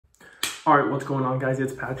All right, what's going on, guys?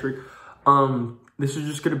 It's Patrick. This is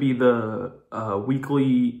just going to be the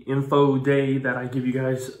weekly info day that I give you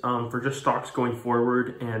guys for just stocks going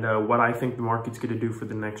forward and what I think the market's going to do for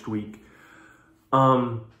the next week.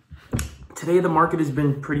 Today, the market has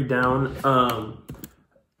been pretty down,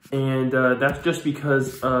 and that's just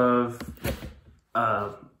because of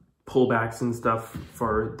pullbacks and stuff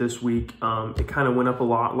for this week. It kind of went up a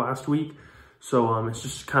lot last week, so it's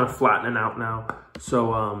just kind of flattening out now.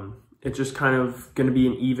 So it's just kind of going to be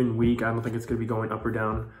an even week. I don't think it's going to be going up or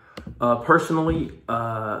down. Personally,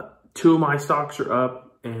 two of my stocks are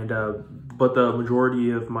up, and but the majority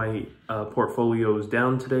of my portfolio is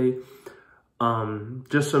down today.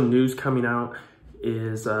 Just some news coming out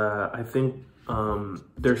is I think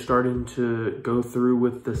they're starting to go through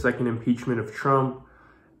with the second impeachment of Trump,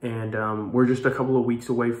 and we're just a couple of weeks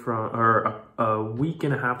away from, or a week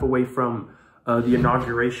and a half away from the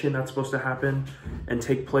inauguration that's supposed to happen and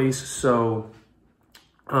take place. So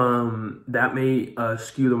that may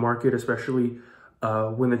skew the market, especially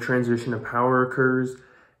when the transition of power occurs,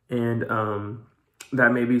 and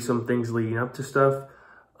that may be some things leading up to stuff.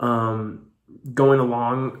 Going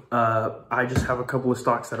along, I just have a couple of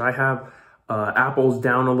stocks that I have. Apple's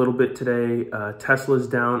down a little bit today. Tesla's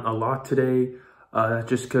down a lot today,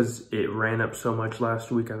 just because it ran up so much last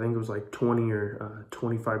week. I think it was like 20 or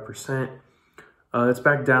 25%. It's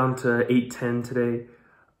back down to 810 today.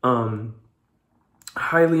 Hyliion,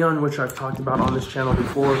 which I've talked about on this channel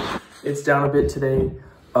before, it's down a bit today.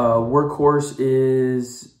 Workhorse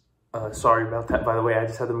is, sorry about that, by the way, I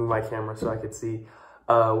just had to move my camera so I could see.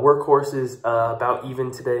 Workhorse is about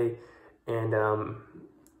even today, and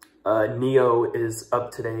Neo is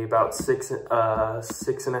up today about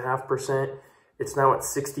 6.5%. It's now at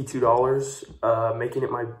 $62, making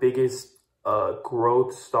it my biggest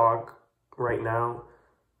growth stock right now,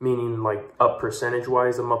 meaning like up percentage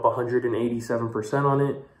wise. I'm up 187% on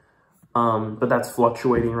it, but that's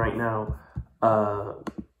fluctuating right now. Other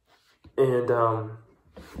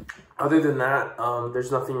than that,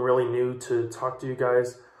 there's nothing really new to talk to you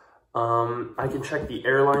guys. I can check the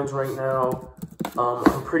airlines right now.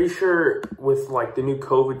 I'm pretty sure with like the new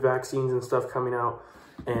COVID vaccines and stuff coming out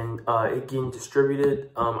and it getting distributed,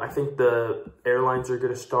 I think the airlines are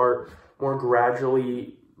going to start more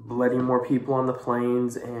gradually letting more people on the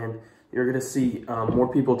planes, and you're going to see more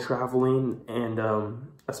people traveling, and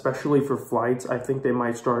especially for flights, I think they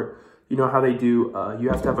might start, you know how they do, you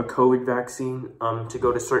have to have a COVID vaccine to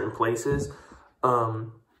go to certain places,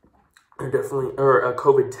 or a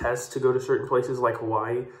COVID test to go to certain places like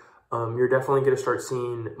Hawaii. You're definitely going to start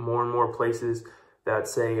seeing more and more places that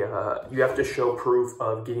say you have to show proof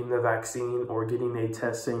of getting the vaccine or getting a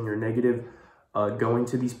test saying you're negative going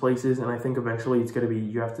to these places. And I think eventually it's going to be,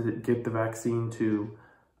 you have to get the vaccine to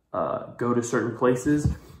go to certain places.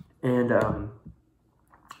 And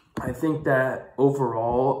I think that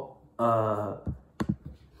overall, the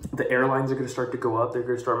airlines are going to start to go up. They're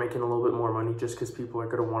going to start making a little bit more money just because people are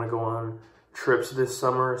going to want to go on trips this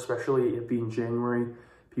summer, especially it being January.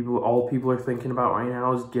 All people are thinking about right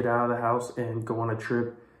now is get out of the house and go on a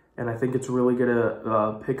trip. And I think it's really going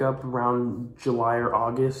to pick up around July or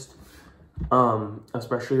August,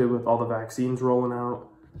 especially with all the vaccines rolling out.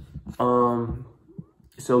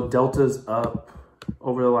 So Delta's up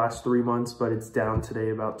over the last 3 months, but it's down today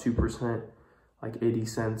about 2%, like 80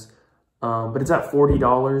 cents. But it's at $40.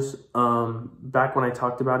 Back when I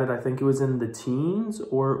talked about it, I think it was in the teens,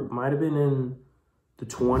 or it might have been in the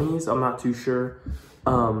 20s. I'm not too sure.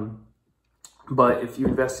 But if you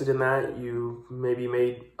invested in that, you maybe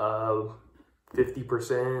made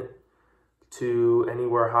 50% to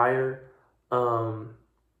anywhere higher. Other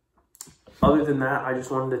than that, I just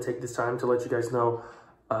wanted to take this time to let you guys know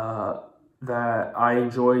that I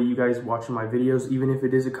enjoy you guys watching my videos. Even if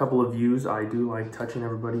it is a couple of views, I do like touching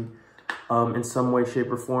everybody in some way,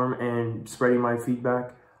 shape, or form, and spreading my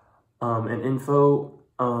feedback and info.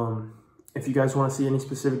 If you guys want to see any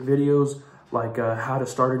specific videos, like how to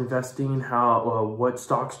start investing, what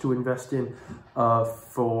stocks to invest in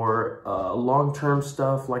for long-term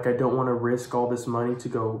stuff, like I don't want to risk all this money to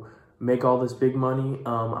go make all this big money.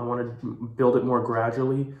 I want to build it more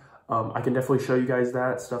gradually. I can definitely show you guys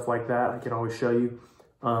that, stuff like that. I can always show you.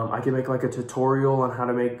 I can make like a tutorial on how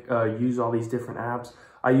to use all these different apps.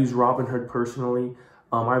 I use Robinhood personally.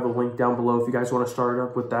 I have a link down below if you guys want to start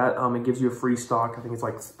up with that. It gives you a free stock. I think it's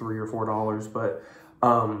like $3 or $4, but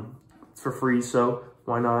it's for free, so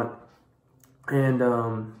why not? And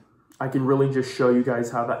I can really just show you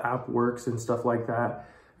guys how the app works and stuff like that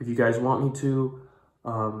if you guys want me to.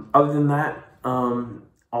 Other than that,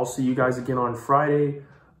 I'll see you guys again on Friday.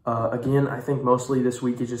 Again, I think mostly this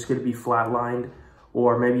week is just going to be flatlined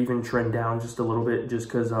or maybe even trend down just a little bit, just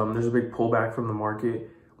because there's a big pullback from the market.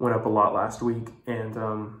 Went up a lot last week, and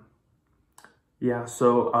yeah,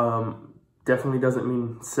 so definitely doesn't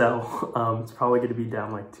mean sell. It's probably going to be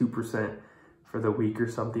down like 2% for the week or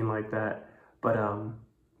something like that. But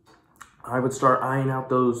I would start eyeing out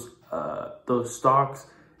those stocks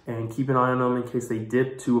and keep an eye on them in case they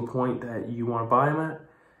dip to a point that you want to buy them at,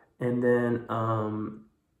 and then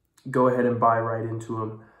go ahead and buy right into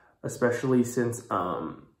them, especially since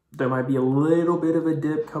there might be a little bit of a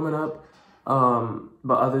dip coming up.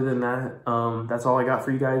 But other than that, that's all I got for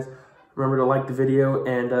you guys. Remember to like the video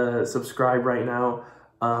and subscribe right now.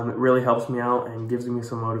 It really helps me out and gives me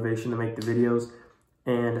some motivation to make the videos.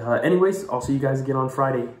 And anyways, I'll see you guys again on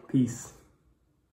Friday. Peace.